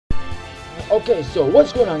Okay, so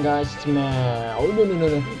what's going on, guys? It's man. Oh, no,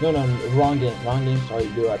 wrong game. Sorry,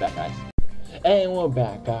 be right back, guys. And we're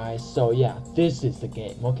back, guys. So yeah, this is the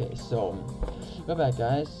game. Okay, so we're back,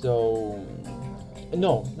 guys. So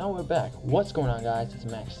no, now we're back. What's going on, guys? It's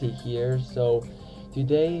Maxi here. So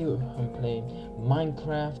today I'm playing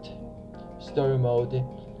Minecraft Story Mode.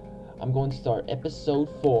 I'm going to start episode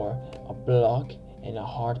 4, a block in a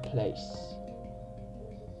hard place.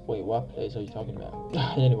 Wait, what place are you talking about?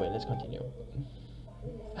 Anyway, let's continue.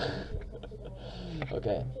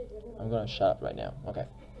 Okay, I'm gonna shut up right now. Okay.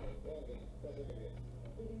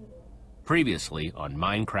 Previously on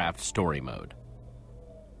Minecraft Story Mode.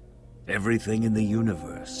 Everything in the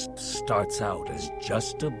universe starts out as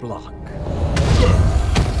just a block.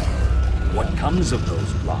 What comes of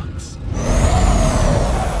those blocks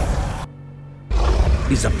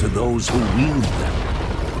is up to those who wield them.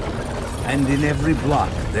 And in every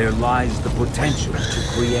block, there lies the potential to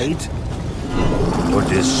create or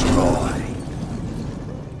destroy.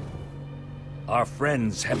 Our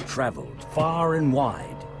friends have traveled far and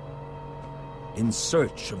wide in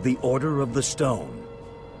search of the Order of the Stone.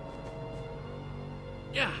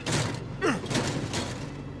 Yeah.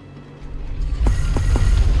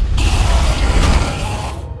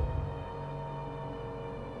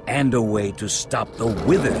 And a way to stop the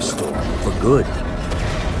Wither Storm for good.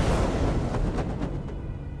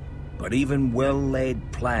 But even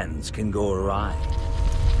well-laid plans can go awry.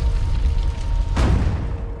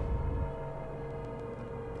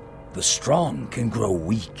 The strong can grow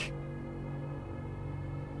weak.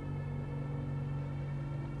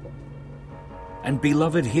 And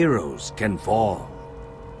beloved heroes can fall.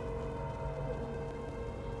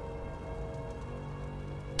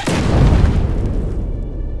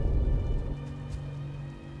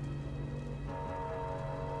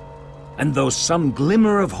 And though some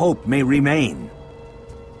glimmer of hope may remain,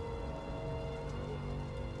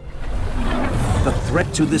 the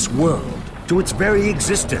threat to this world, to its very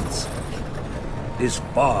existence, is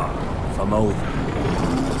far from over.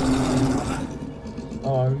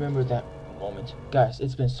 Oh, I remember that moment. Guys,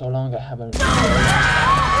 it's been so long I haven't...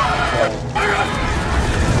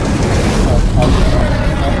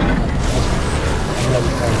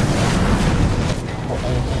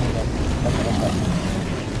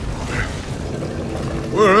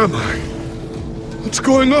 Where am I? What's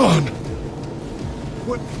going on?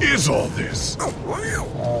 What is all this?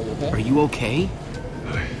 Are you okay?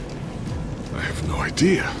 I have no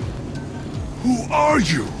idea. Who are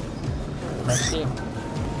you?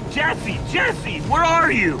 Jesse, where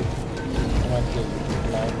are you?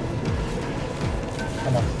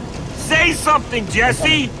 Come on. Say something,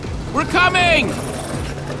 Jesse! We're coming!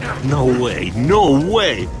 No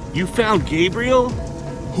way! You found Gabriel?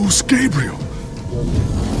 Who's Gabriel?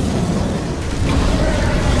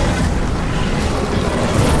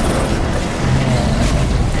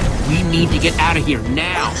 We need to get out of here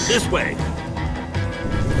now! This way!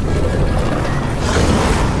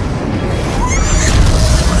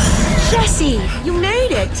 Jesse, you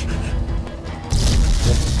made it!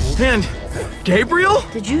 And Gabriel?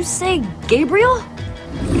 Did you say Gabriel?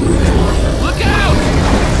 Look out!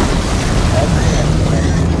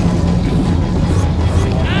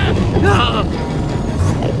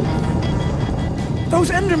 Those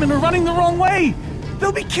Endermen are running the wrong way!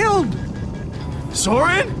 They'll be killed!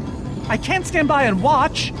 Soren? I can't stand by and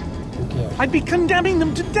watch. I'd be condemning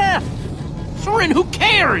them to death. Soren, who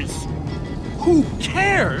cares? Who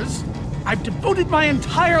cares? I've devoted my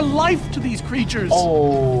entire life to these creatures.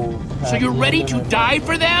 Oh. So you're ready to die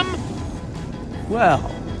for them? Well,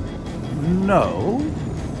 no.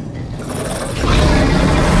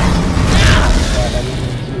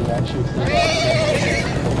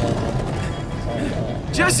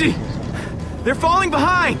 Jesse! They're falling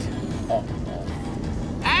behind!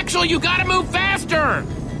 Axel, you gotta move faster!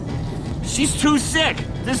 She's too sick.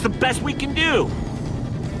 This is the best we can do.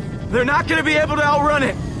 They're not gonna be able to outrun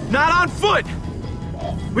it. Not on foot!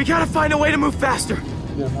 We gotta find a way to move faster.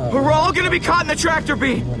 Or we're all gonna be caught in the tractor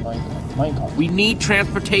beam. We need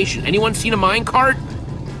transportation. Anyone seen a minecart?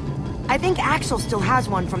 I think Axel still has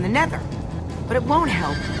one from the Nether. But it won't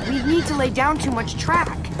help. We need to lay down too much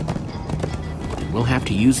track. We'll have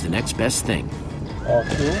to use the next best thing. Oh,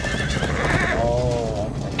 cool.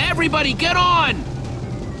 Oh, okay. Everybody, get on!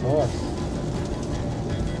 Of course.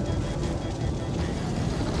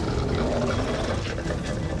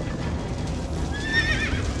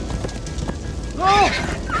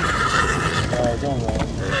 Oh, don't worry.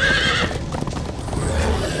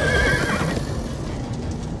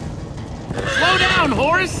 Slow down,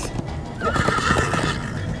 horse!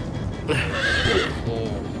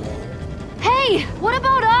 Hey, what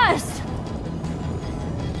about us?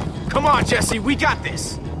 Come on, Jesse, we got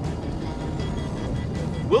this.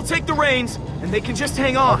 We'll take the reins, and they can just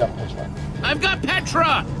hang on. I've got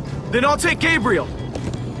Petra! Then I'll take Gabriel.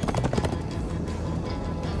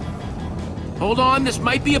 Hold on, this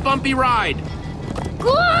might be a bumpy ride.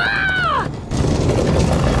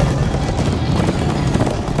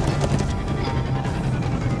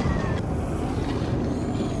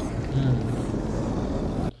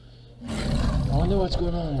 I wonder what's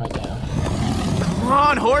going on right now. Come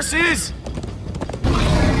on, horses!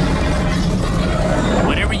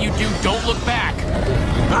 Whatever you do, don't look back.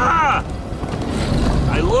 Ah!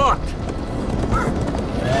 I looked.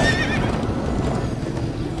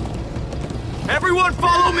 Everyone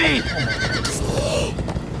follow me!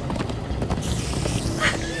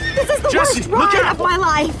 This is the Jesse, worst look ride out! of my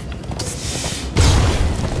life!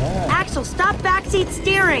 Axel, stop backseat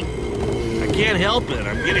steering! I can't help it.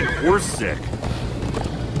 I'm getting horse sick.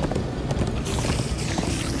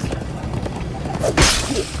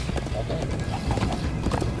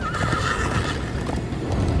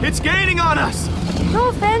 It's gaining on us! No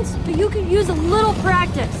offense, but you could use a little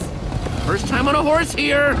practice. First time on a horse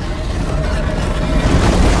here.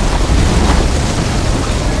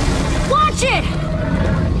 Watch it!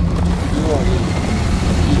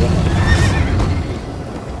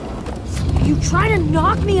 Are you trying to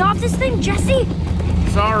knock me off this thing, Jesse?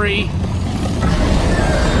 Sorry.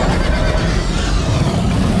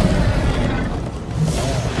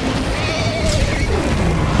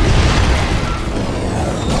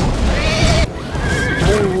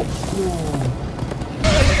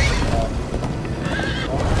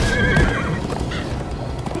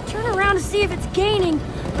 I turn around to see if it's gaining,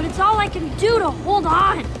 but it's all I can do to hold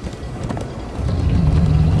on.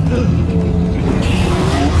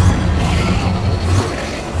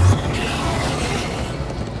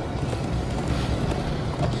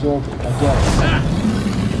 Absorbing again.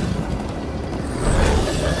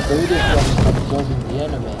 Building from absorbing the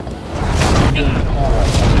enemy. Gaining power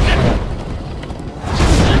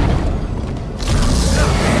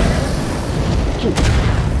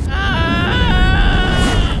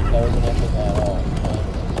and that wasn't epic at all.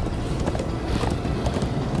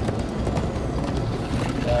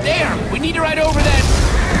 There! We need to ride over that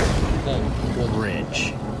Thing.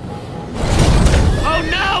 bridge. Oh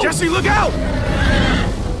no! Jesse, look out!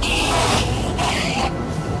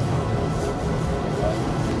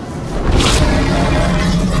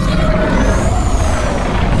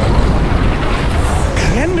 The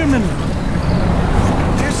Enderman!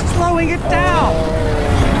 They're slowing it down!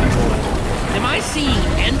 Am I seeing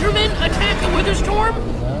Enderman attack the Witherstorm?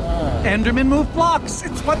 Endermen move blocks.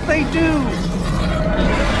 It's what they do.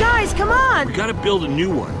 Guys, come on! We gotta build a new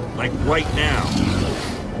one, like right now.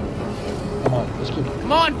 Come on, let's keep it.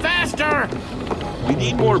 Come on, faster! We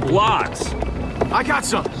need more blocks. I got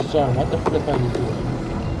some. Son, what the flip are you doing?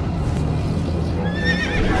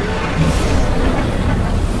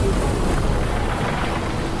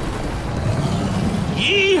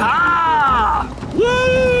 Yeehaw!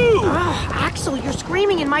 Woo! Ugh, Axel, you're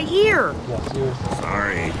screaming in my ear! Yeah, seriously.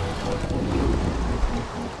 Sorry.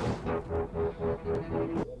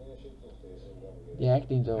 The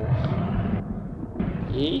acting though.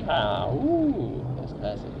 Yeehaw! Ooh, that's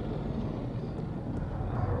classic.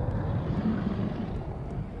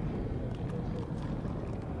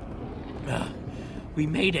 We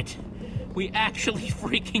made it. We actually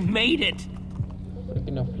freaking made it.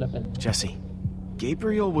 Freaking no flipping. Jesse,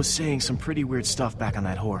 Gabriel was saying some pretty weird stuff back on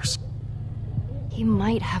that horse. He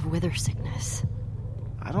might have wither sickness.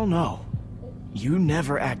 I don't know. You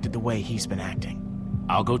never acted the way he's been acting.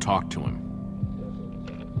 I'll go talk to him.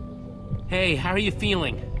 Hey, how are you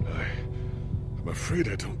feeling? I'm afraid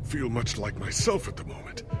I don't feel much like myself at the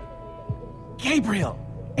moment. Gabriel,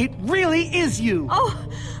 it really is you. Oh,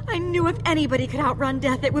 I knew if anybody could outrun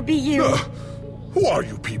death, it would be you. Who are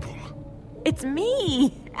you people? It's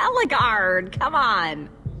me, Eligard. Come on.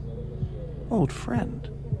 Old friend,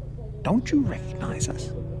 don't you recognize us?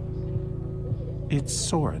 It's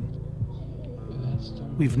Soren.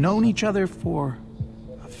 We've known each other for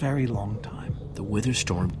a very long time. The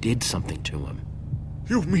Witherstorm did something to him.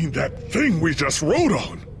 You mean that thing we just rode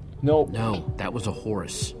on? Nope. No, that was a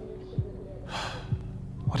horse.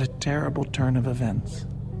 What a terrible turn of events.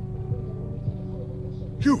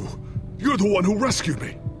 You're the one who rescued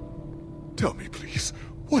me. Tell me, please,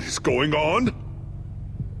 what is going on?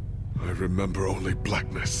 I remember only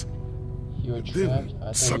blackness. You were Then, trapped. I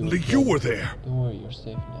thought suddenly were you dead. were there. Don't worry, you're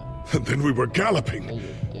safe now. And then we were Now galloping. you're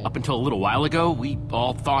dead. Up until a little while ago, we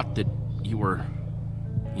all thought that you were,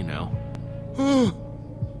 you know.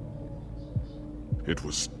 It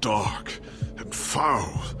was dark and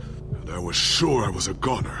foul, and I was sure I was a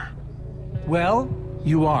goner. Well,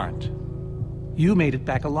 you aren't. You made it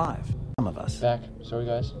back alive. Some of us. Back. Sorry,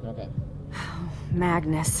 guys. Okay.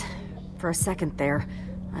 Magnus. For a second there,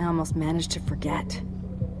 I almost managed to forget.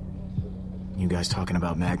 You guys talking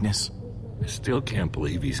about Magnus? I still can't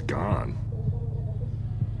believe he's gone.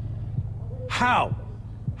 How?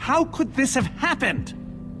 How could this have happened?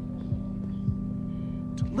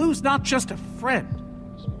 To lose not just a friend,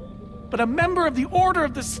 but a member of the Order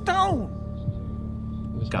of the Stone.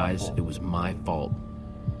 Guys, it was my fault.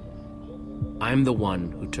 I'm the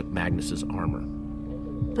one who took Magnus's armor.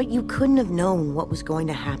 But you couldn't have known what was going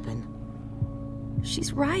to happen.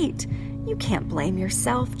 She's right. You can't blame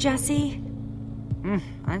yourself, Jesse.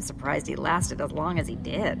 I'm surprised he lasted as long as he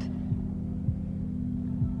did.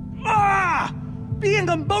 Ah! Being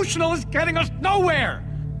emotional is getting us nowhere!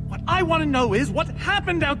 What I want to know is what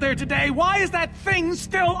happened out there today. Why is that thing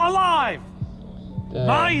still alive?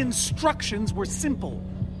 My instructions were simple.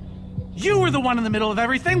 You were the one in the middle of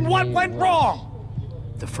everything. What went wrong?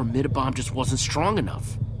 The Formidabomb just wasn't strong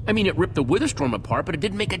enough. I mean, it ripped the Witherstorm apart, but it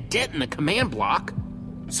didn't make a dent in the command block.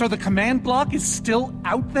 So the command block is still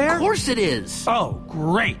out there? Of course it is! Oh,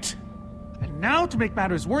 great. And now, to make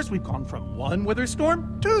matters worse, we've gone from 1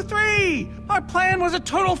 Witherstorm to 3! Our plan was a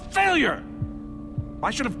total failure!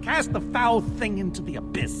 I should have cast the foul thing into the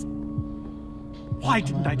abyss. Why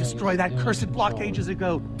didn't I destroy that cursed block ages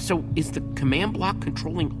ago? So, is the command block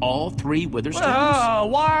controlling all 3 Witherstorms? Oh,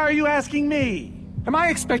 why are you asking me? Am I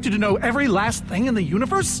expected to know every last thing in the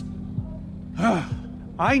universe?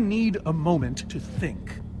 I need a moment to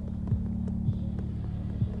think.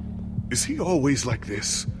 Is he always like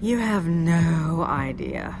this? You have no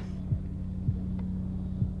idea.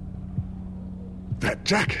 That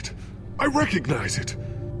jacket! I recognize it!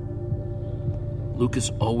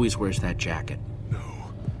 Lucas always wears that jacket. No.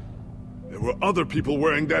 There were other people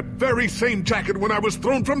wearing that very same jacket when I was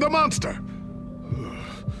thrown from the monster!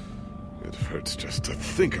 Ugh. It hurts just to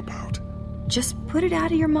think about. Just put it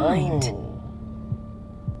out of your mind. Oh.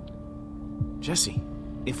 Jesse,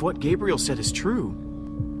 if what Gabriel said is true...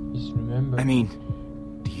 Just remember. I mean,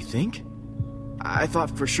 do you think? I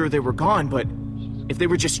thought for sure they were gone, but if they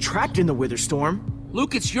were just trapped in the Witherstorm...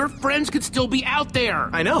 Lucas, your friends could still be out there!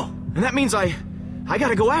 I know, and that means I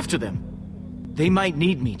gotta go after them. They might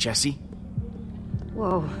need me, Jesse.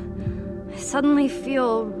 Whoa. I suddenly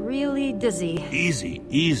feel really dizzy. Easy,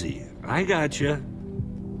 easy. I gotcha.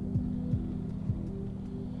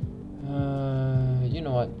 You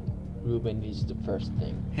know what? Ruben needs the first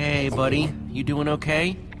thing. Hey, buddy. You doing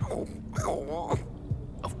okay?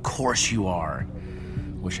 Of course you are.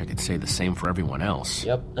 Wish I could say the same for everyone else.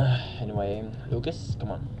 Yep. Anyway, Lucas,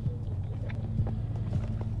 come on.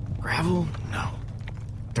 Gravel? No.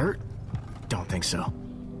 Dirt? Don't think so.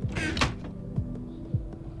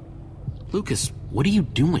 Lucas, what are you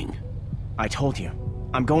doing? I told you.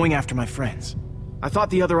 I'm going after my friends. I thought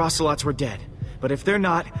the other Ocelots were dead, but if they're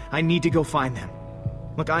not, I need to go find them.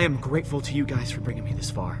 Look, I am grateful to you guys for bringing me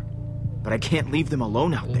this far. But I can't leave them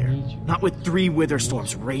alone out there. Not with 3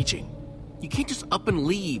 Witherstorms raging. You can't just up and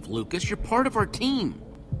leave, Lucas. You're part of our team.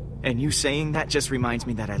 And you saying that just reminds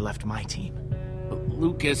me that I left my team.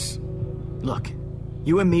 Lucas... Look,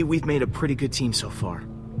 you and me, we've made a pretty good team so far.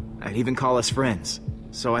 I'd even call us friends.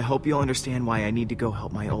 So I hope you'll understand why I need to go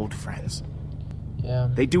help my old friends. Yeah.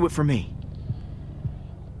 They do it for me.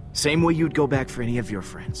 Same way you'd go back for any of your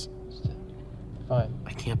friends. Fine.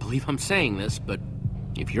 I can't believe I'm saying this, but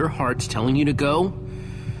if your heart's telling you to go,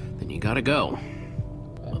 then you gotta go.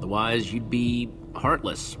 Otherwise, you'd be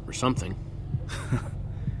heartless or something.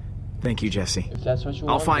 Thank you, Jesse. If that's what you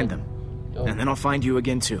want, I'll find them. go. And then I'll find you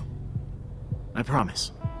again, too. I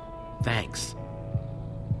promise. Thanks.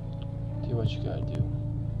 Do what you gotta do.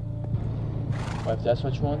 But if that's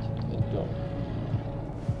what you want, then go.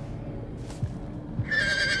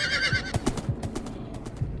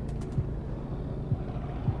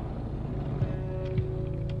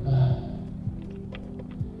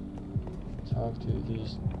 Talk to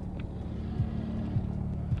these.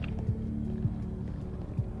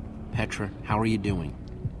 Petra, how are you doing?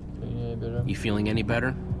 Any better? You feeling any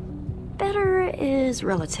better? Better is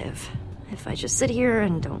relative. If I just sit here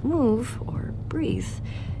and don't move or breathe,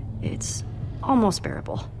 it's almost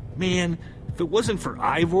bearable. Man, if it wasn't for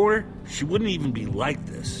Ivor, she wouldn't even be like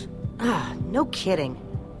this. No kidding.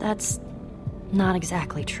 That's not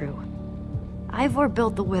exactly true. Ivor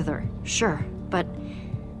built the Wither, sure, but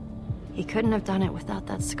he couldn't have done it without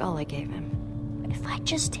that skull I gave him. If I'd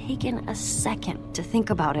just taken a second to think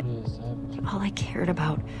about it, all I cared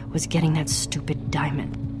about was getting that stupid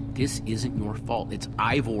diamond. This isn't your fault. It's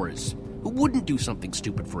Ivor's. Who wouldn't do something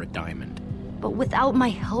stupid for a diamond? But without my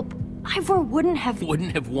help, Ivor wouldn't have...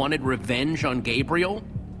 Wouldn't have wanted revenge on Gabriel?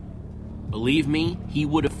 Believe me, he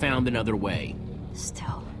would have found another way.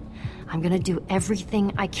 Still, I'm gonna do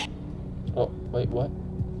everything I can. Oh, wait, what?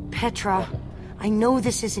 Petra, I know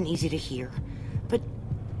this isn't easy to hear, but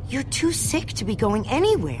you're too sick to be going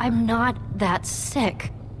anywhere. I'm not that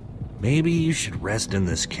sick. Maybe you should rest in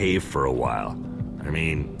this cave for a while. I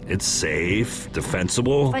mean, it's safe,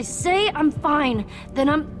 defensible. If I say I'm fine, then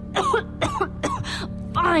I'm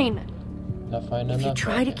fine. Not fine, If you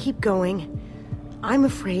try to keep going, I'm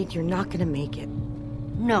afraid you're not gonna make it.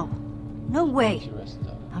 No. No way.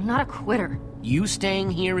 I'm not a quitter. You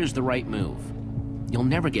staying here is the right move. You'll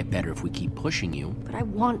never get better if we keep pushing you. But I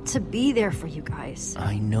want to be there for you guys.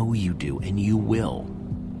 I know you do, and you will.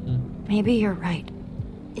 Maybe you're right.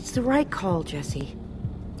 It's the right call, Jesse.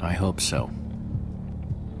 I hope so.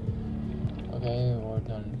 Okay, we're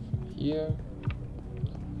done from here.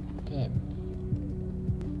 Okay.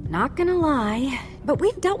 Not gonna lie, but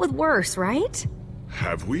we've dealt with worse, right?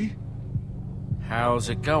 Have we? How's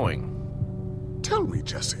it going? Tell me,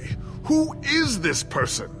 Jesse, who is this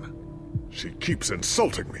person? She keeps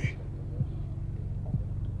insulting me.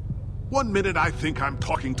 One minute I think I'm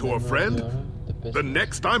talking to a friend, the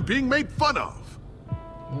next I'm being made fun of.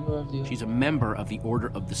 She's a member of the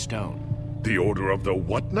Order of the Stone. The Order of the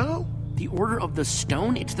what now? The Order of the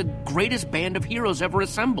Stone? It's the greatest band of heroes ever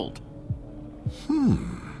assembled.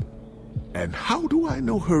 And how do I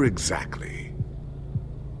know her exactly?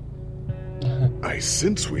 I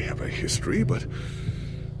sense we have a history, but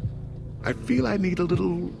I feel I need a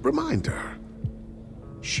little reminder.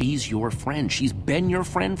 She's your friend. She's been your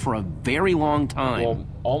friend for a very long time. Well,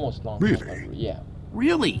 almost long. Really? Yeah.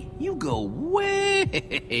 Really? You go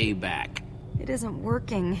way back. It isn't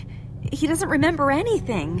working. He doesn't remember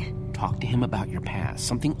anything. Talk to him about your past.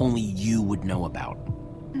 Something only you would know about.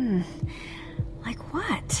 Like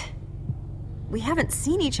what? We haven't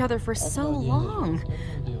seen each other for so long.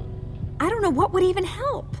 I don't know what would even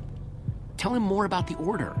help. Tell him more about the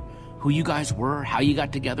Order. Who you guys were, how you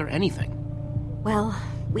got together, anything. Well,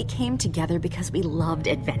 we came together because we loved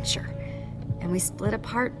adventure. And we split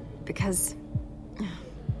apart because...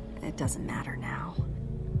 it doesn't matter now.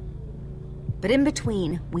 But in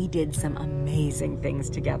between, we did some amazing things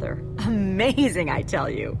together. Amazing, I tell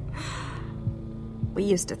you. We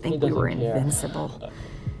used to think we were invincible.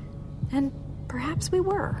 And perhaps we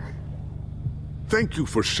were. Thank you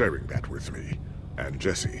for sharing that with me. And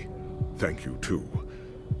Jesse, thank you too.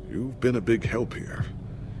 You've been a big help here.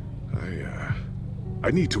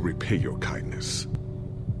 I need to repay your kindness.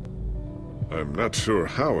 I'm not sure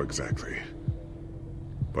how exactly,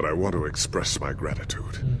 but I want to express my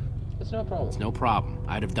gratitude. It's no problem. It's no problem.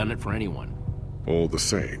 I'd have done it for anyone. All the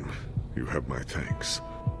same, you have my thanks.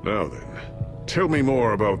 Now then, tell me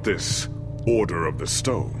more about this Order of the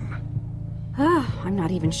Stone. I'm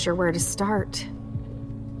not even sure where to start.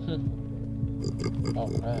 Oh,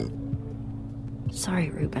 man. Sorry,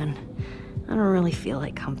 Ruben. I don't really feel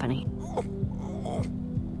like company.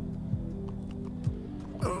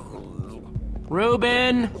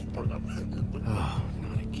 Ruben! Oh,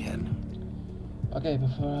 not again. Okay,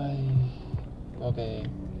 okay,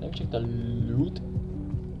 let me check the loot.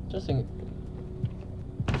 Just think.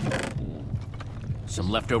 Some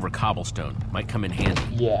leftover cobblestone. Might come in handy.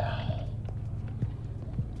 Yeah.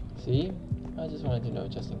 See? I just wanted to know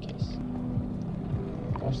just in case.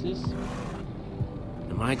 What's this?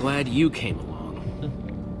 Am I glad you came along?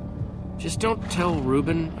 Just don't tell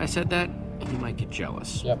Ruben I said that. He might get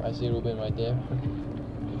jealous. Yep, I see Ruben right there.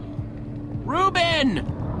 Ruben!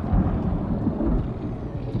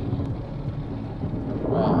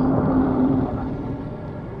 Wow.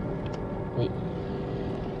 Wait.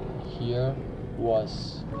 Here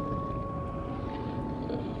was...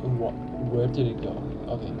 where did it go?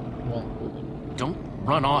 Okay, come on, Ruben. Don't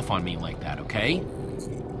run off on me like that, okay?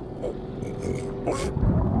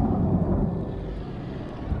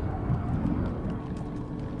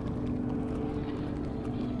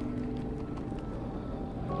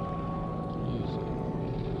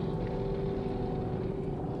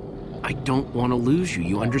 I don't want to lose you,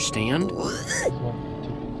 you understand?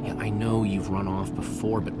 Yeah, I know you've run off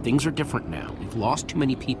before, but things are different now. We've lost too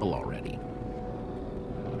many people already.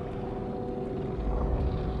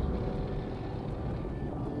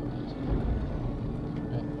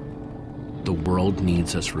 The world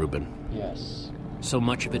needs us, Ruben. Yes. So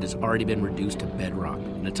much of it has already been reduced to bedrock,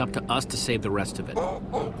 and it's up to us to save the rest of it.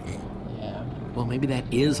 Yeah. Well, maybe that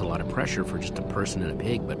is a lot of pressure for just a person and a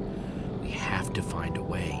pig, but we have to find a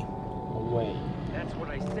way. Away. That's what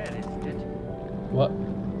I said, isn't it? What?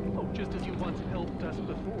 Oh, just as you once helped us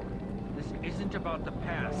before. This isn't about the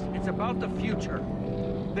past. It's about the future.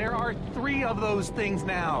 There are 3 of those things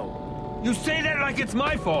now. You say that like it's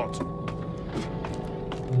my fault.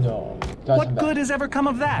 No. What good has ever come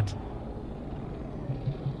of that?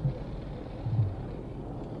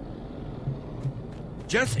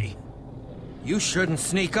 Jesse, you shouldn't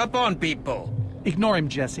sneak up on people. Ignore him,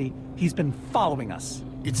 Jesse. He's been following us.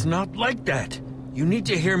 It's not like that. You need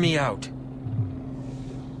to hear me out.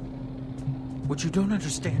 What you don't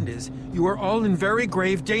understand is, you are all in very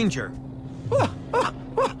grave danger.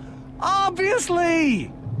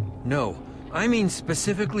 Obviously! No, I mean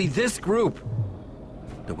specifically this group.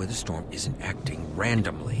 The weather storm isn't acting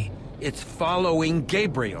randomly. It's following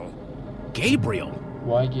Gabriel. Gabriel?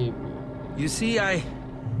 Why Gabriel? You see, I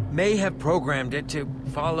may have programmed it to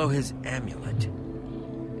follow his amulet.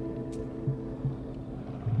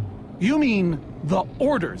 You mean the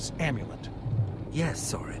Order's amulet? Yes,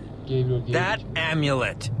 Soren. Gabriel. That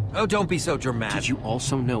amulet. Oh, don't be so dramatic. Did you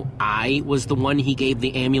also know I was the one he gave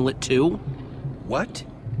the amulet to? What?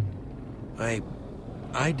 I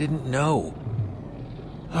didn't know.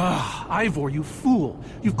 Ah, Ivor, you fool.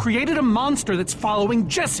 You've created a monster that's following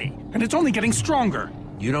Jesse, and it's only getting stronger.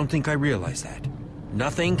 You don't think I realize that?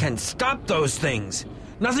 Nothing can stop those things.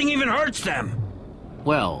 Nothing even hurts them.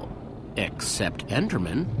 Well, except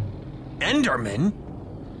Enderman. Enderman?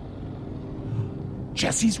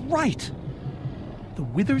 Jesse's right. The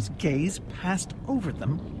Wither's gaze passed over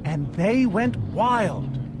them, and they went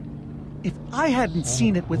wild. If I hadn't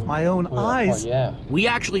seen it with my own eyes... yeah. We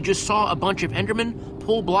actually just saw a bunch of Endermen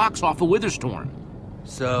pull blocks off a Witherstorm.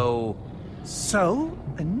 So,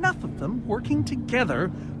 enough of them working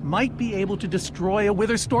together might be able to destroy a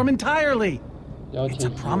Witherstorm entirely. It's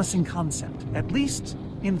a promising concept, at least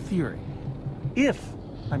in theory. If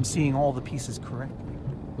I'm seeing all the pieces correctly.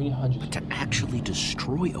 We need hundreds. But to actually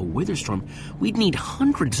destroy a Witherstorm, we'd need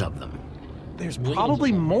hundreds of them. There's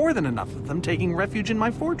probably more than enough of them taking refuge in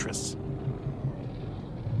my fortress.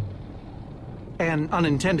 An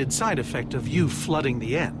unintended side effect of you flooding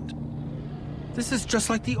the end. this is just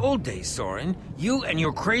like the old days, Soren. You and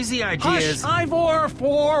your crazy ideas... Hush, Ivor,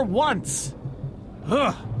 for once!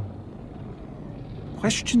 Ugh.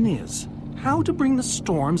 Question is, how to bring the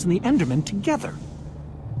Storms and the Endermen together?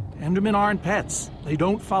 Endermen aren't pets. They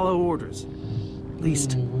don't follow orders. At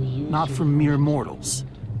least, not from mere mortals.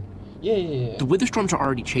 Yeah. The Witherstorms are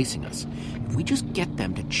already chasing us. If we just get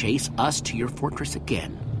them to chase us to your fortress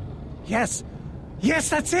again... Yes! Yes,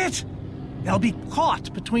 that's it! They'll be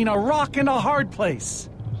caught between a rock and a hard place.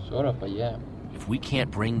 Sort of, but yeah. If we can't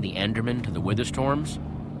bring the Endermen to the Witherstorms,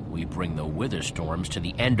 we bring the Witherstorms to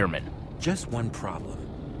the Endermen. Just one problem.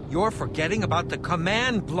 You're forgetting about the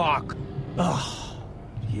command block. Oh,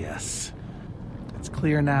 yes. It's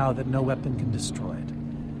clear now that no weapon can destroy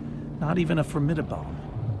it. Not even a formidabone.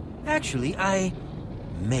 Actually, I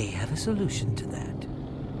may have a solution to that.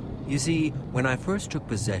 You see, when I first took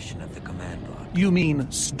possession of the command block... You mean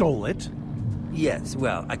stole it? Yes,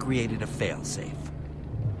 well, I created a failsafe.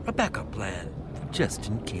 A backup plan, just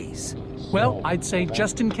in case. Well, I'd say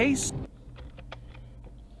just in case...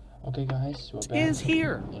 Okay, guys, we're back. Is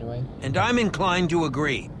here. Anyway. And I'm inclined to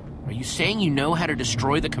agree. Are you saying you know how to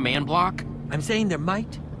destroy the command block? I'm saying there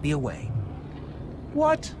might be a way.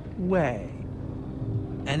 What way?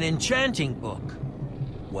 An enchanting book.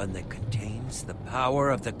 One that contains the power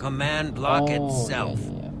of the command block itself.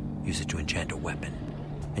 Yeah. Use it to enchant a weapon,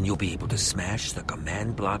 and you'll be able to smash the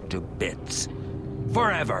command block to bits.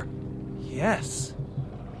 Forever. Yes.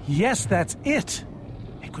 Yes, that's it.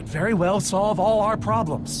 It could very well solve all our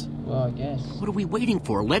problems. Well, I guess. What are we waiting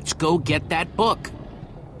for? Let's go get that book.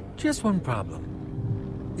 Just one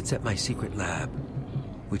problem. It's at my secret lab,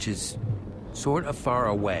 which is sort of far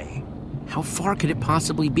away. How far could it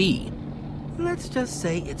possibly be? Let's just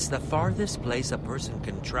say it's the farthest place a person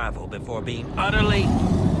can travel before being utterly...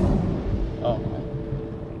 Oh,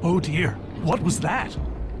 Oh dear, what was that?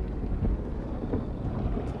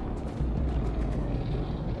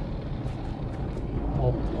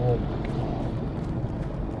 oh my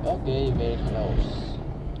god. Okay, very close.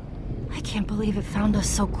 I can't believe it found us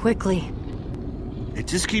so quickly. It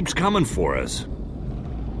just keeps coming for us.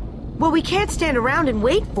 Well, we can't stand around and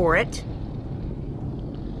wait for it.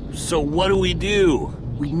 So what do?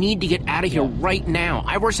 We need to get out of here right now.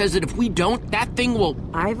 Ivor says that if we don't, that thing will...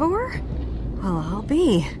 Ivor? Well, I'll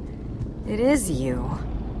be. It is you.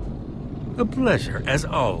 A pleasure, as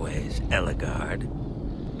always, Eligard.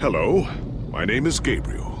 Hello, my name is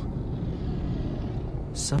Gabriel.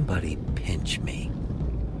 Somebody pinch me.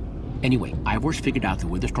 Anyway, Ivor's figured out the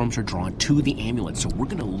Witherstorms are drawn to the amulet, so we're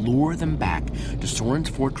gonna lure them back to Soren's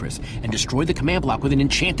fortress and destroy the command block with an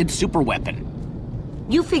enchanted super weapon.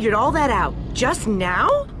 You figured all that out just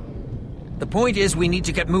now? The point is we need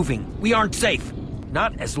to get moving. We aren't safe.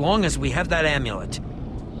 Not as long as we have that amulet.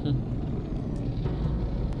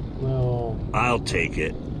 Well... I'll take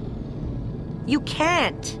it. You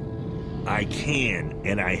can't. I can,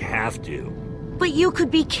 and I have to. But you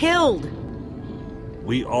could be killed.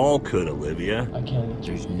 We all could, Olivia. I can't.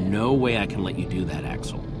 There's no way I can let you do that,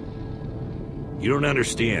 Axel. You don't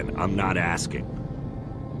understand. I'm not asking.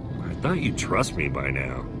 I thought you'd trust me by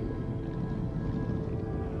now.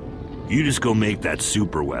 You just go make that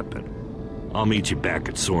super weapon. I'll meet you back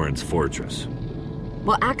at Soren's fortress.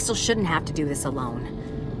 Well, Axel shouldn't have to do this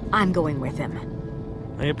alone. I'm going with him.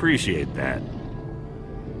 I appreciate that.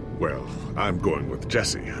 Well, I'm going with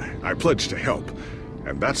Jesse. I pledged to help,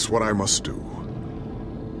 and that's what I must do.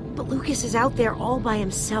 But Lucas is out there all by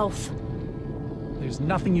himself. There's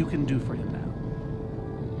nothing you can do for him now.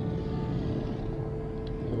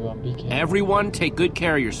 Everyone, take good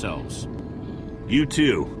care of yourselves. You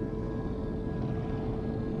too.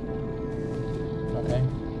 Okay.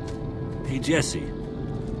 Hey, Jesse.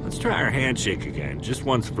 Let's try our handshake again, just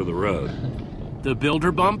once for the road. The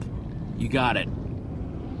builder bump? You got it.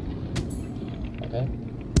 Okay.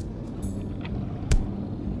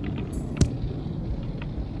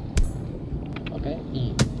 Okay,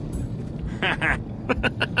 E.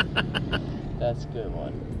 That's a good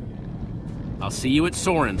one. I'll see you at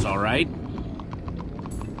Soren's, all right?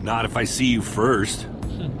 Not if I see you first.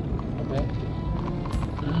 Okay.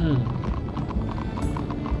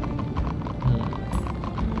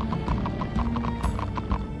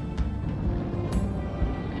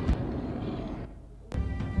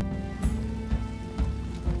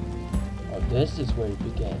 Oh, this is where it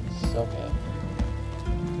begins. Okay.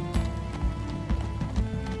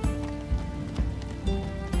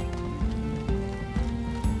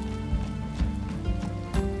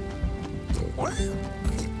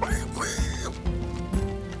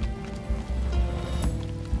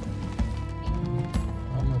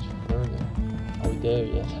 There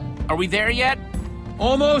yet. Are we there yet?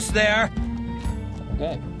 Almost there.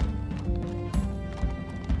 Okay.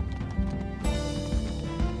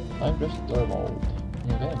 I'm just StoryMode.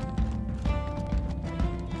 Okay.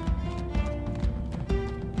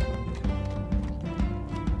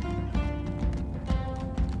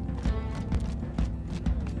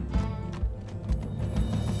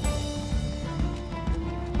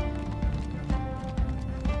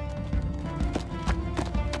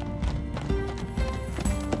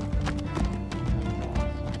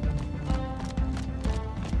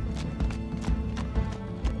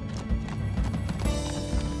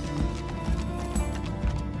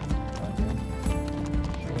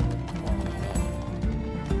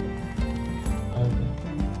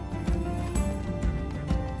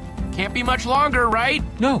 Can't be much longer, right?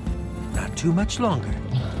 No, not too much longer.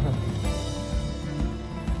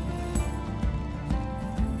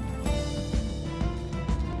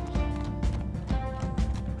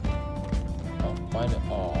 Oh, find it.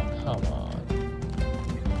 Oh, come on.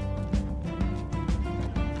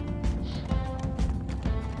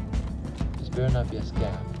 This better not be a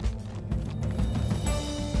scam.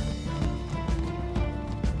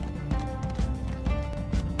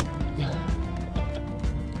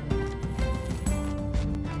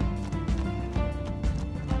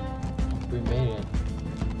 We made it.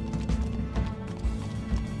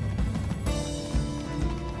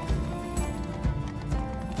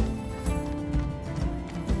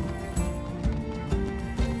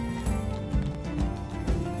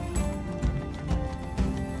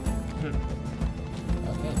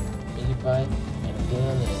 Okay, 85 and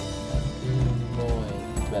again and 15 more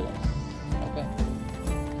bells. Okay.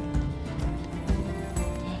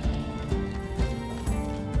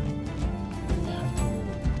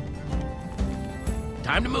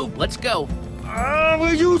 Time to move. Let's go.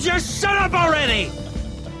 Will you just shut up already?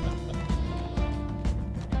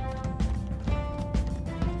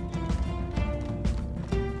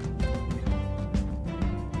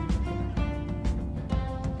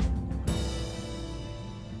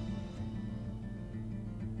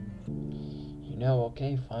 You know,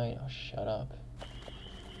 okay, fine, I'll shut up.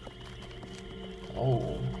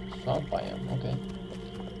 Oh, swamp biome, okay.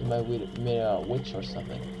 You might be a witch or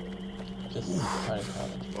something. Just trying to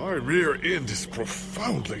comment. My rear end is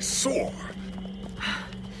profoundly sore.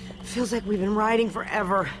 Feels like we've been riding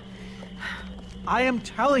forever. I am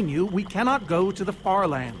telling you, we cannot go to the far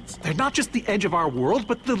lands. They're not just the edge of our world,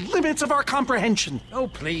 but the limits of our comprehension. Oh,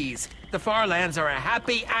 please. The far lands are a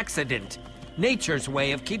happy accident. Nature's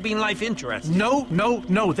way of keeping life interesting. No, no,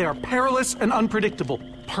 no. They are perilous and unpredictable.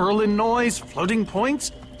 Purlin noise, floating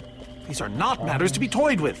points. These are not matters to be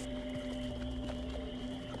toyed with.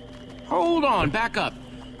 Hold on, back up.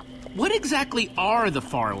 What exactly are the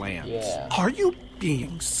Far Lands? Yeah. Are you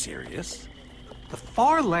being serious? The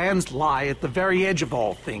Far Lands lie at the very edge of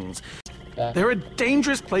all things. They're a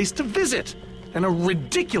dangerous place to visit, and a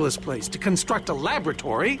ridiculous place to construct a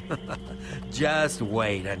laboratory. Just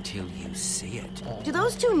wait until you see it. Do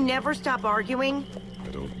those two never stop arguing? I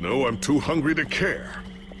don't know. I'm too hungry to care.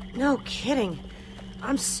 No kidding.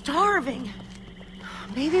 I'm starving.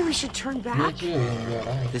 Maybe we should turn back.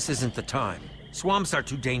 This isn't the time. Swamps are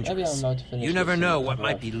too dangerous. finish You never this know in what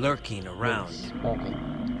might about be lurking around. Okay.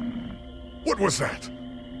 What was that?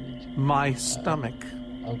 My stomach.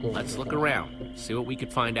 I'll go. Let's look around, see what we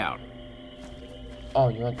could find out. Oh,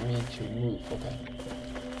 you want me to move? Okay.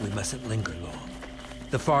 We mustn't linger long.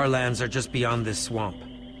 The Far Lands are just beyond this swamp.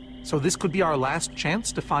 So this could be our last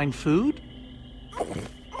chance to find food?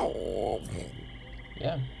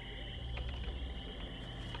 Yeah.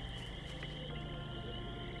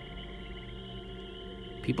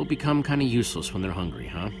 People become kind of useless when they're hungry,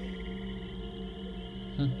 huh?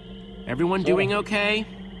 Everyone doing okay?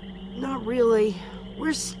 Not really.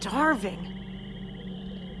 We're starving.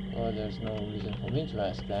 Well, there's no reason for me to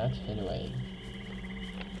ask that. Anyway.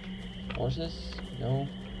 Horses? No.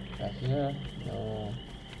 Back here? No.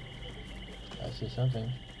 I see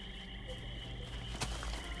something.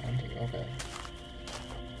 Okay.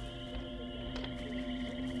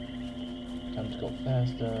 Time to go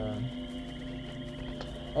faster.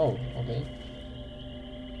 Oh, okay.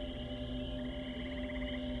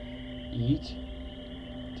 Eat.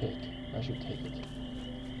 Take. I should take it.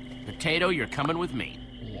 Potato, you're coming with me.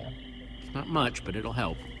 Yeah. It's not much, but it'll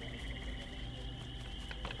help.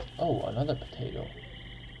 Oh, another potato.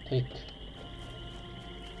 Take.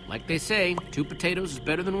 Like they say, 2 potatoes is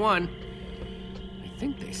better than 1. I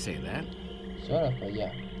think they say that. Sort of, but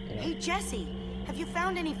yeah. You know, Hey, Jesse, have you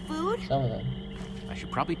found any food? some of them. I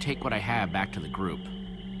should probably take what I have back to the group.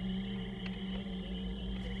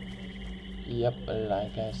 Yep,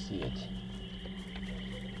 like I see it.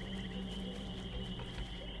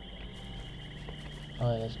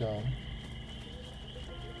 Alright, let's go.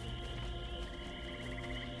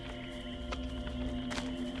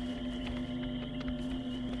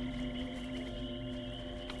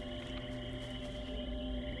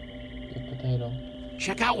 Good potato.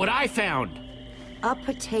 Check out what I found! A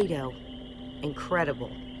potato.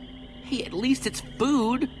 Incredible. Hey, at least it's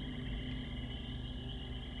food!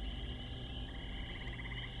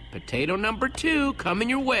 Potato number 2 coming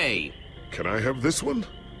your way. Can I have this one?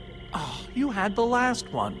 Oh, you had the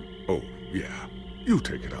last one. Oh, yeah. You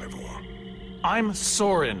take it, Ivor. I'm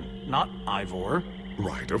Soren, not Ivor.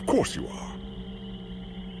 Right, of course you are.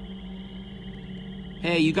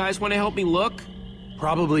 Hey, you guys want to help me look?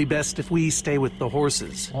 Probably best if we stay with the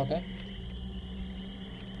horses. Okay.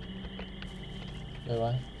 Wait,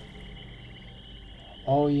 what?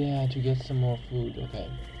 Oh yeah, to get some more food, okay.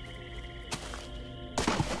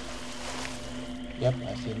 Yep,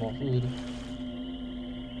 I see more food.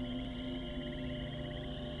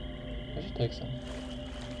 I should take some.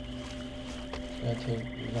 It's gonna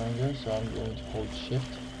take longer, so I'm going to hold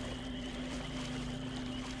shift.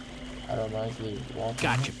 Automatically walking.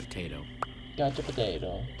 Gotcha, potato. Gotcha,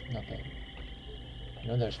 potato. Okay. I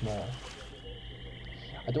know there's more.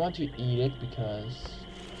 I don't want to eat it because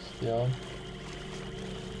still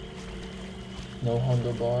no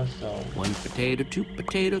hunger bar, so 1 potato, 2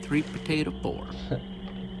 potato, 3 potato, 4.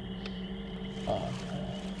 oh,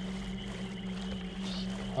 just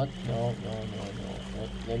what? No.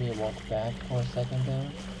 Let me walk back for a second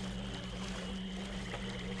there.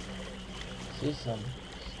 See some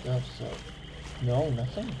stuff, so no,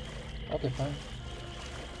 nothing. Okay, fine.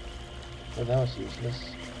 Well, that was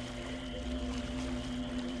useless.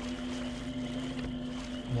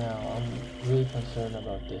 Now, I'm really concerned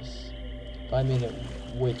about this. 5 minute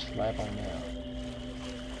witch right on now.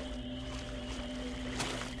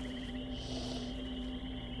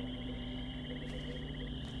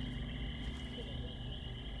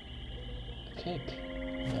 Cake.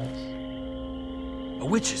 Nice. A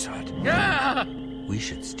witch's hut. Ah! We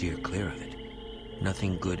should steer clear of it.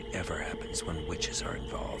 Nothing good ever happens when witches are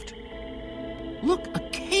involved. Look, a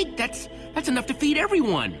cake! That's enough to feed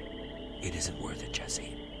everyone! It isn't worth it,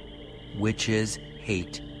 Jesse. Witches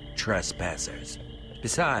hate trespassers.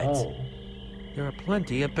 Besides, Oh. there are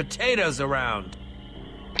plenty of potatoes around.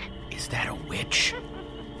 Is that a witch?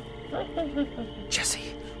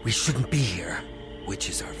 Jesse, we shouldn't be here.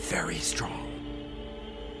 Witches are very strong.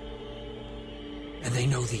 And they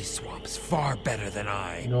know these swamps far better than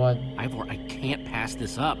I. You know what? Ivor, I can't pass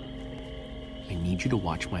this up. I need you to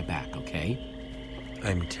watch my back, okay?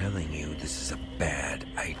 I'm telling you, this is a bad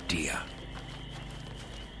idea.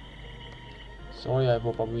 Sorry,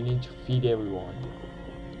 Ivor, but we need to feed everyone.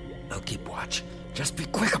 I'll keep watch. Just be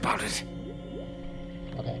quick about it.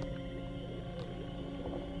 Okay.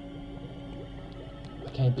 I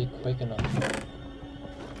can't be quick enough.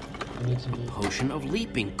 I need some Potion of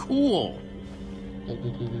leaping. Cool. Good.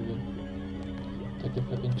 Take the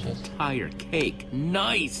flipping chest. Entire cake.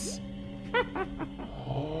 Nice.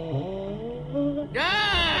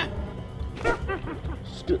 Ah!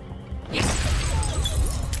 Skip.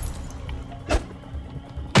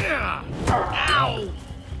 Ow!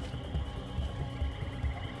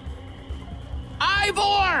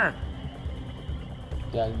 Ivor!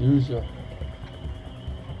 That loser.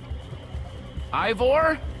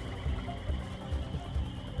 Ivor?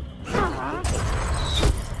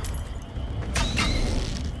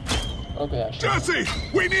 Okay, I should. Jesse,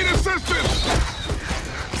 we need assistance.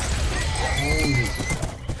 Holy.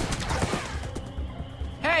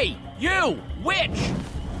 Hey, you! Witch!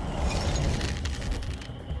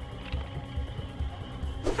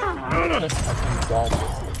 I can dodge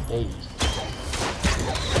it.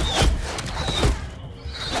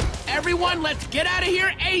 Everyone, let's get out of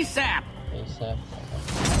here ASAP! ASAP.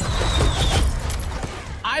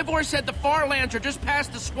 Ivor said the Farlands are just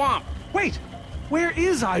past the swamp. Wait! Where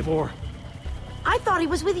is Ivor? I thought he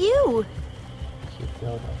was with you. Keep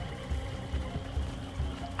going.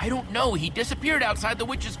 I don't know. He disappeared outside the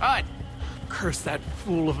witch's hut. Curse that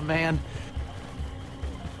fool of a man.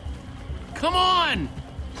 Come on!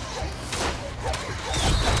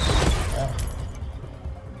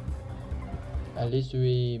 At least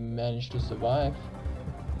we managed to survive.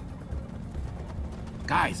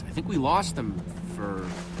 Guys, I think we lost them for...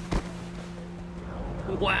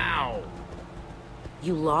 Wow!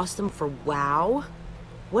 You lost them for WoW?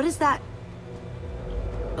 What is that?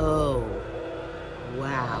 Oh.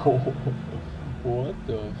 Wow. What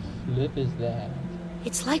the flip is that?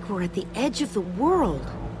 It's like we're at the edge of the world.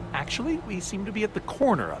 Actually, we seem to be at the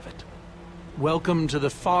corner of it. Welcome to the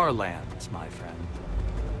Farlands, my friend.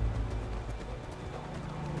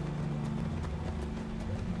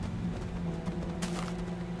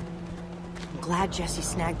 I'm glad Jesse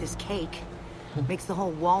snagged this cake. Makes the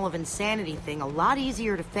whole wall of insanity thing a lot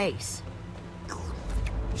easier to face.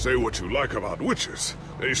 Say what you like about witches.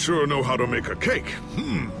 They sure know how to make a cake.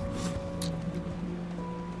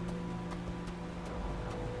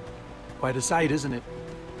 Quite a sight, isn't it?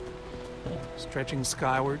 Stretching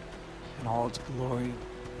skyward in all its glory,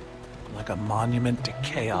 like a monument to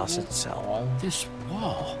chaos itself. This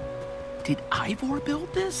wall... Did Ivor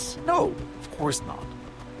build this? No, of course not.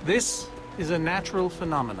 This is a natural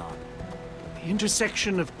phenomenon. The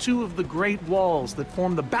intersection of two of the great walls that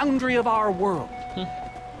form the boundary of our world.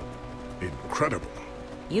 Incredible.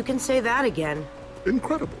 You can say that again.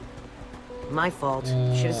 Incredible. My fault.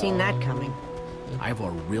 Should have seen that coming.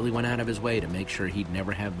 Ivor really went out of his way to make sure he'd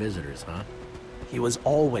never have visitors, huh? He was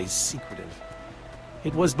always secretive.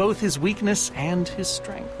 It was both his weakness and his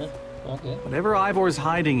strength. Okay. Whatever Ivor's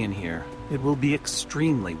hiding in here, it will be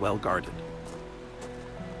extremely well guarded.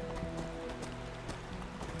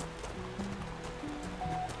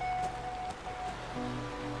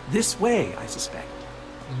 This way, I suspect.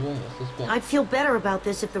 I'd feel better about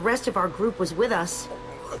this if the rest of our group was with us.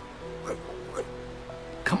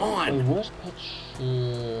 Come on! The worst pitch...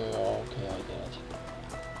 okay, I get it.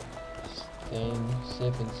 Staying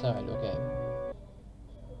safe inside, okay.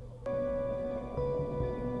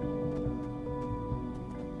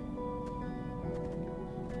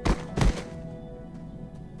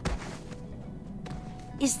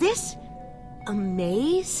 Is this a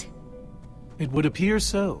maze? It would appear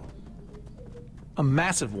so. A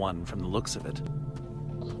massive one from the looks of it.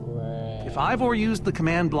 Crap. If Ivor used the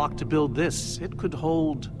command block to build this, it could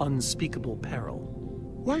hold unspeakable peril.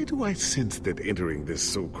 Why do I sense that entering this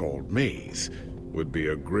so-called maze would be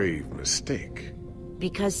a grave mistake?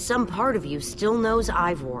 Because some part of you still knows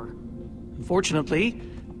Ivor. Unfortunately,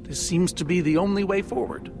 this seems to be the only way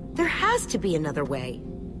forward. There has to be another way.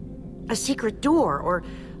 A secret door, or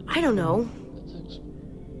I don't know.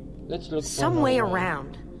 Let's look some way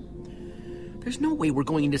around. There's no way we're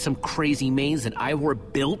going into some crazy maze that Ivor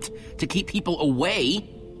built to keep people away.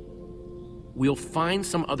 We'll find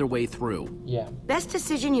some other way through. Yeah. Best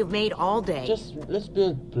decision you've made all day. Just let's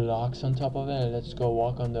build blocks on top of it and let's go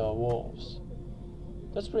walk on the walls.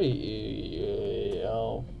 That's pretty...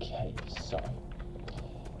 okay, so...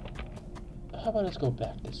 how about let's go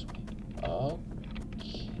back this way?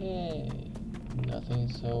 Okay... nothing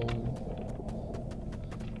so...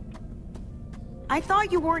 I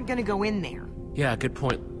thought you weren't gonna go in there. Yeah, good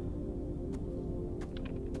point.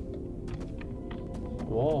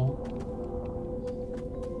 Whoa.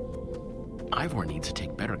 Ivor needs to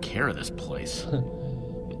take better care of this place.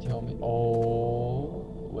 You tell me.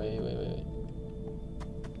 Oh, wait.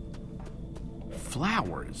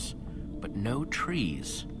 Flowers, but no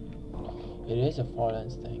trees. It is a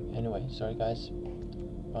Farlands thing. Anyway, sorry guys.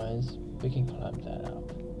 Vines, we can climb that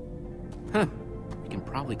up. Huh. We can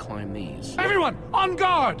probably climb these. Everyone, on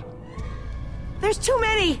guard! There's too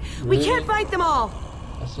many! Really? We can't fight them all!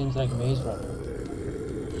 That seems like Maze Runner.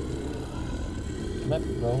 Come up,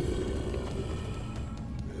 bro.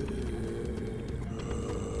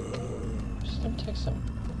 Just gonna take some.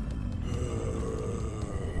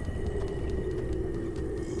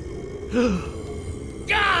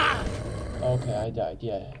 Okay, I died.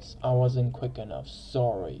 Yes, I wasn't quick enough.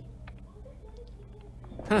 Sorry.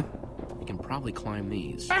 Huh. We can probably climb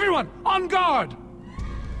these. Everyone, on guard!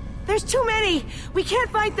 There's too many! We can't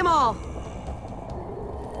fight them all!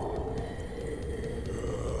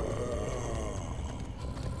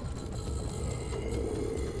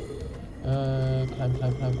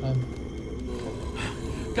 Climb.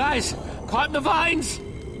 Guys, caught in the vines!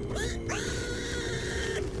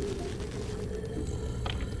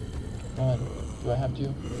 Come on, do I have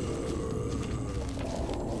to?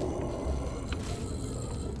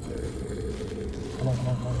 Come on,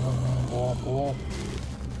 go up.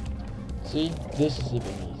 See, this is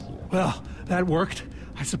even easier. Well, that worked,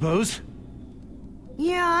 I suppose.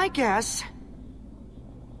 Yeah, I guess.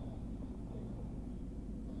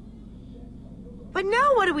 But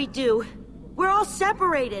now what do we do? We're all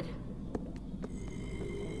separated.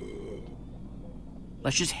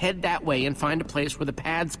 Let's just head that way and find a place where the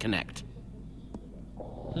paths connect.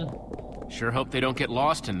 Sure hope they don't get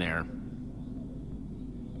lost in there.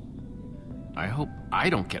 I hope I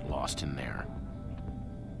don't get lost in there.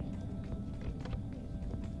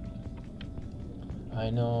 I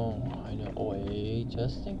know. Oh, wait,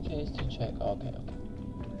 just in case to check. Okay.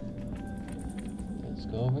 Let's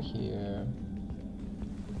go over here.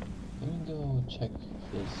 Let me go check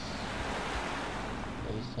this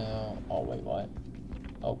place out. Oh, wait, what?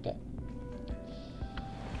 Okay.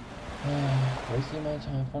 Wasting my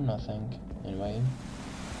time for nothing. Anyway.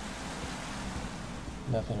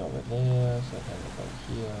 Nothing over there, so I can go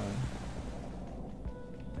here.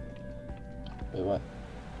 Wait, what?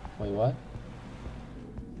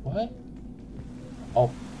 What? Oh,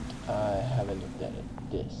 I haven't looked at it.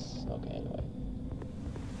 This. Okay, anyway.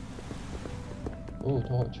 Ooh,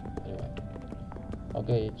 torch. Anyway.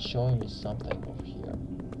 Okay, it's showing me something over here.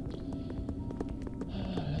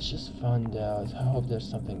 Let's just find out. I hope there's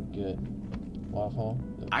something good. Waterfall?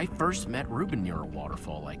 I first met Ruben near a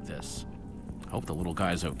waterfall like this. Hope the little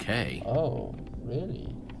guy's okay. Oh,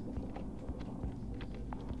 really?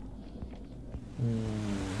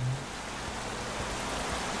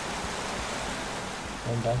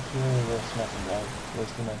 And back here, there's nothing, right?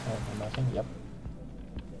 Wasting my time for nothing? Yep.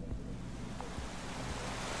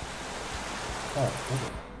 Oh,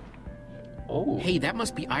 okay. Oh. Hey, that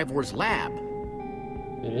must be Ivor's lab.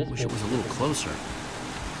 It is. Wish it was a little closer.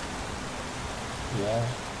 Yeah.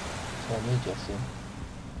 Tell me, Jesse.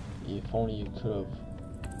 If only you could have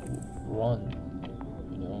run,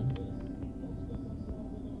 you know?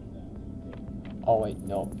 Oh wait,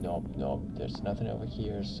 nope. There's nothing over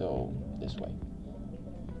here, so this way.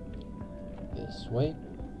 This way.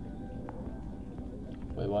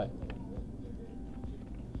 Wait, what?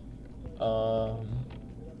 I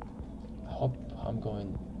hope I'm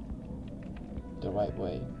going the right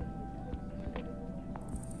way.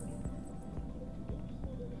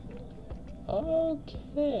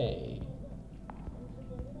 Okay.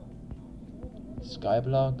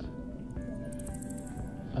 Skyblock,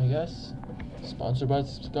 I guess. Sponsored by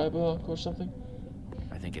Skyblock or something?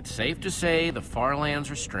 I think it's safe to say the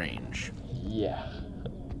Farlands are strange. Yeah.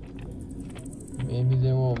 Maybe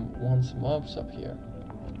there were once mobs up here.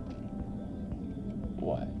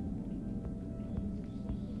 Why?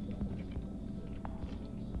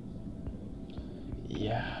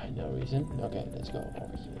 Yeah, no reason. Okay, let's go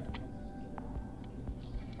over here.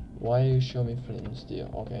 Why you show me flint and steel?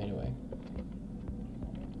 Okay, anyway.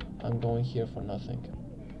 I'm going here for nothing.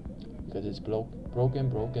 Because it's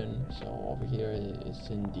broken, so over here is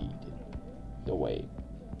indeed the way.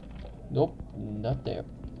 Nope, not there.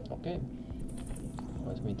 Okay.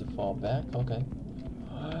 Wants me to fall back, okay.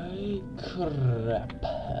 Crap.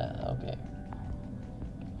 Okay.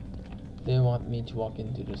 They want me to walk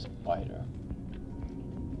into the spider.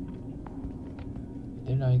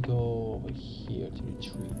 Then I go over here to the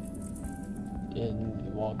tree.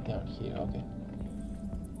 And walk down here, okay.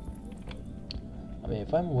 I mean,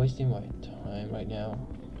 if I'm wasting my time right now...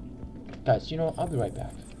 Guys, you know, I'll be right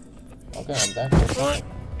back. Okay, I'm back.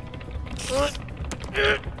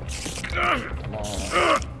 Come on.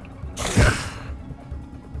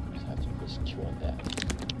 Just have to risk killing that.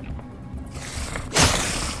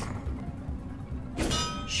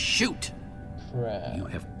 Shoot! Crap. You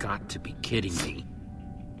have got to be kidding me.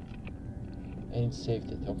 And it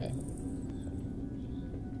saved it, okay.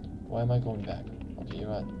 Why am I going back? Okay, you're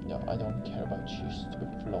right. No, I don't care about you,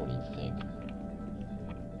 stupid floating thing.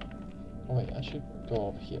 Oh wait, I should go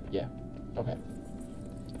over here. Yeah. Okay.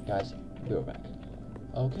 Guys, go back.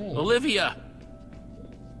 Okay. Olivia!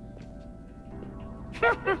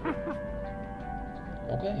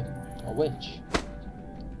 Okay. A witch.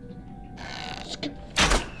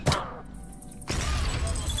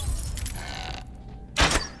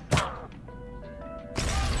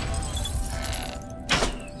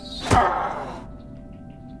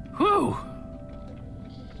 Whew!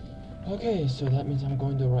 Okay, so that means I'm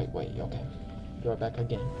going the right way. Okay. Go back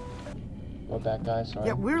again. Go back, guys. Sorry.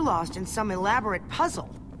 Yet we're lost in some elaborate puzzle.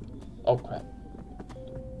 Oh, crap.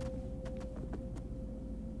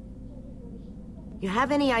 You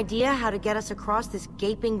have any idea how to get us across this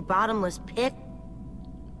gaping, bottomless pit?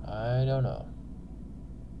 I don't know.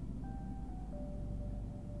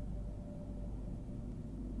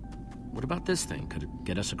 What about this thing? Could it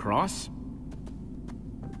get us across?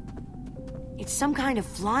 It's some kind of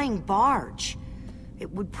flying barge.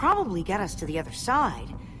 It would probably get us to the other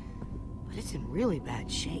side, but it's in really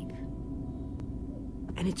bad shape.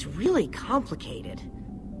 And it's really complicated.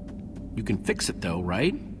 You can fix it though,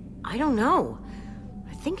 right? I don't know.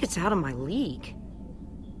 I think it's out of my league.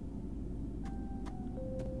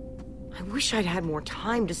 I wish I'd had more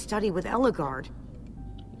time to study with Ellegaard.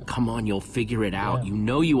 Come on, you'll figure it out. Yeah. You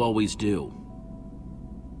know you always do.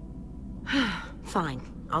 Fine,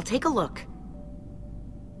 I'll take a look.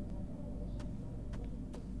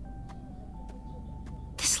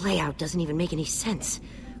 This layout doesn't even make any sense.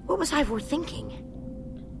 What was Ivor thinking?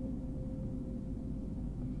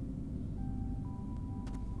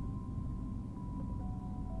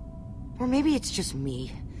 Or maybe it's just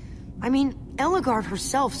me. I mean, Ellegaard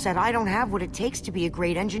herself said I don't have what it takes to be a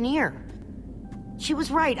great engineer. She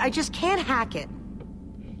was right, I just can't hack it.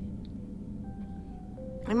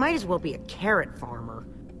 I might as well be a carrot farmer.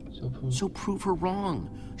 So prove her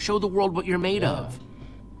wrong. Show the world what you're made of.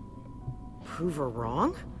 Prove her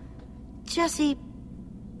wrong? Jesse,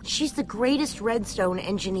 she's the greatest redstone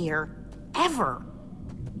engineer ever.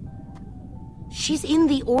 She's in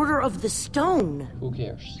the Order of the Stone. Who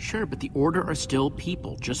cares? Sure, but the Order are still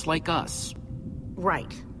people, just like us.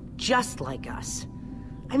 Right, just like us.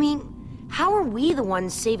 I mean, how are we the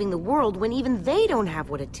ones saving the world when even they don't have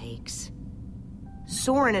what it takes?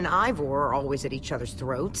 Soren and Ivor are always at each other's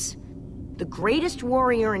throats. The greatest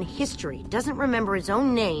warrior in history doesn't remember his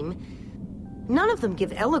own name. None of them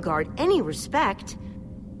give Ellegaard any respect.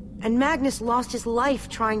 And Magnus lost his life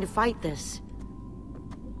trying to fight this.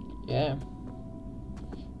 Yeah.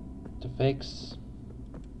 The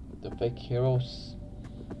fake heroes.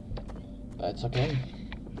 That's okay.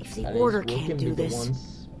 If the At Order least we can't can do be the this,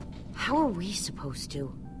 ones. how are we supposed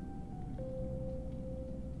to?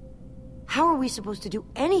 How are we supposed to do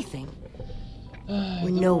anything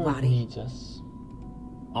when The nobody world needs us.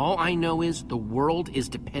 All I know is the world is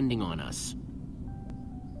depending on us.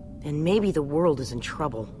 Then maybe the world is in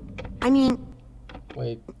trouble. I mean,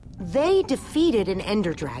 Wait. they defeated an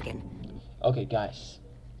Ender Dragon. Okay, guys.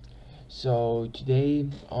 So today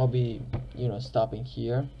I'll be, stopping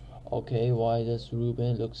here. Okay, why does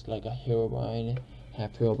Ruben looks like a Herobrine,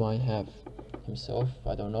 half Herobrine, half himself?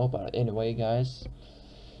 I don't know, but anyway, guys.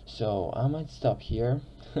 So I might stop here.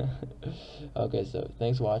 Okay, so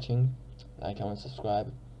thanks for watching. Like, comment,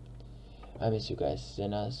 subscribe. I miss you guys,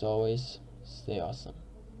 and as always, stay awesome.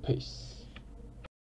 Peace.